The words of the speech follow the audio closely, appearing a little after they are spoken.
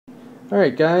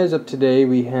Alright guys, up today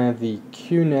we have the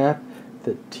QNAP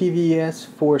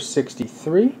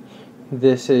TVS-463.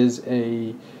 This is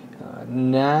a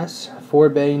NAS,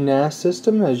 4-bay NAS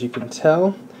system, as you can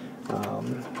tell.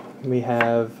 We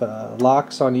have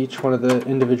locks on each one of the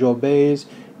individual bays.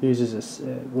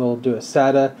 We'll do a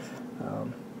SATA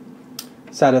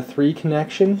 3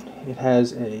 connection. It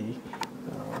has a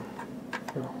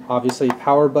obviously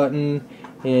power button,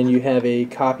 and you have a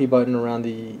copy button around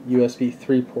the USB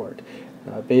 3 port.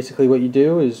 Basically what you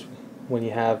do is when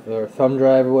you have a thumb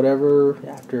drive or whatever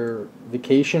after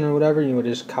vacation or whatever, you would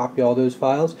just copy all those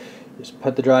files. Just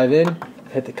put the drive in,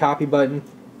 hit the copy button,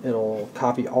 it'll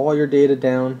copy all your data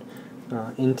down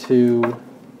into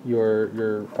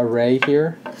your array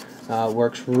here.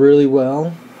 Works really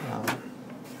well.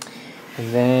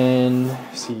 And then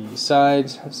see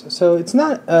sides. So it's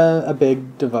not a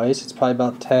big device. It's probably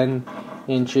about 10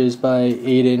 inches by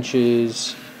 8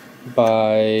 inches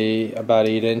by about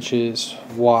 8 inches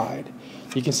wide.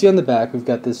 You can see on the back we've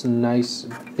got this nice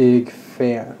big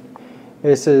fan.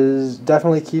 This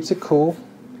definitely keeps it cool.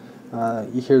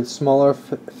 You hear the smaller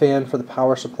fan for the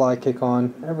power supply kick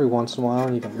on every once in a while,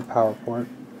 and you got your power port.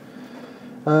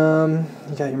 You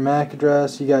got your MAC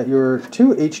address, you got your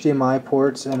 2 HDMI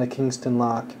ports and a Kingston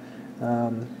lock.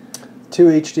 2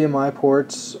 HDMI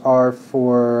ports are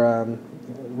for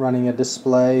running a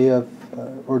display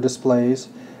or displays.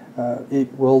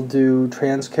 It will do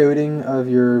transcoding of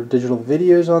your digital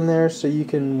videos on there, so you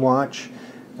can watch.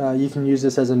 You can use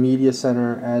this as a media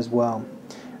center as well.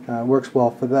 Works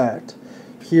well for that.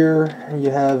 Here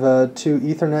you have 2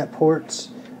 Ethernet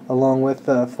ports along with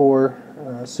 4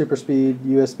 super speed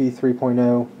USB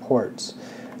 3.0 ports.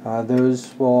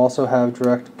 Those will also have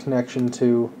direct connection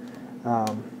to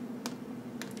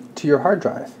your hard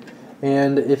drive.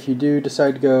 And if you do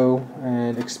decide to go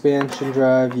an expansion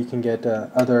drive, you can get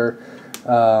other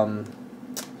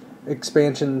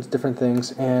expansions, different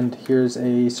things. And here's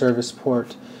a service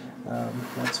port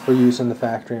that's for use in the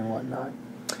factory and whatnot.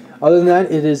 Other than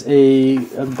that, it is a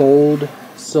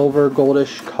silver,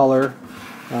 goldish color.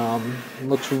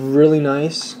 Looks really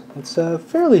nice. It's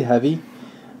fairly heavy,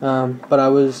 but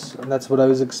that's what I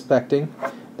was expecting.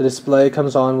 The display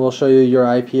comes on, will show you your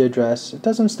IP address. It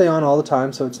doesn't stay on all the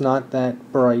time, so it's not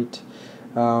that bright.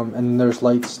 And there's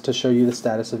lights to show you the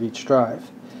status of each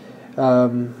drive.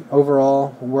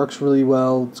 Overall, works really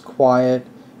well. It's quiet.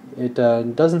 It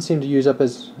doesn't seem to use up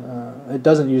it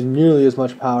doesn't use nearly as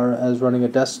much power as running a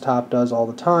desktop does all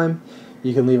the time.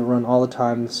 You can leave it run all the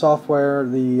time. The software,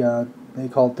 they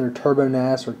call it their Turbo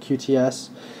NAS or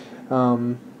QTS.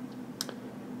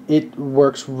 It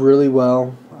works really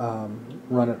well.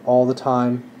 Run it all the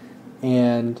time,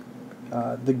 and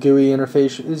the GUI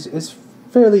interface is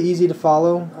fairly easy to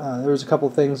follow. There was a couple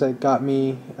things that got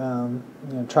me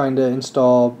trying to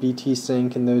install BT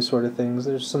Sync and those sort of things.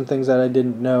 There's some things that I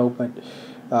didn't know, but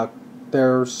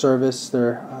their service,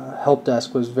 their help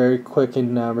desk was very quick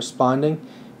in responding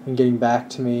and getting back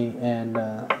to me and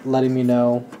letting me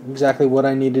know exactly what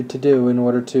I needed to do in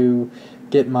order to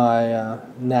get my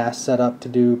NAS set up to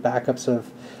do backups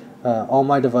of all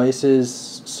my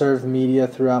devices, serve media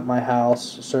throughout my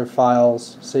house, serve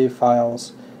files, save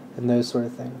files, and those sort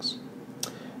of things.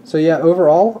 So yeah,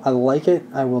 overall, I like it.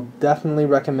 I will definitely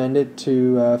recommend it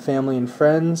to family and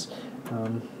friends.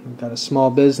 We've got a small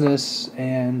business,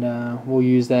 and we'll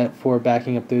use that for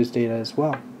backing up those data as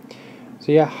well.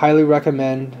 So yeah, highly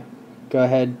recommend. Go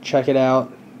ahead, check it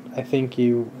out. I think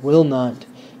you will not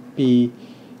be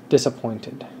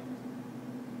disappointed.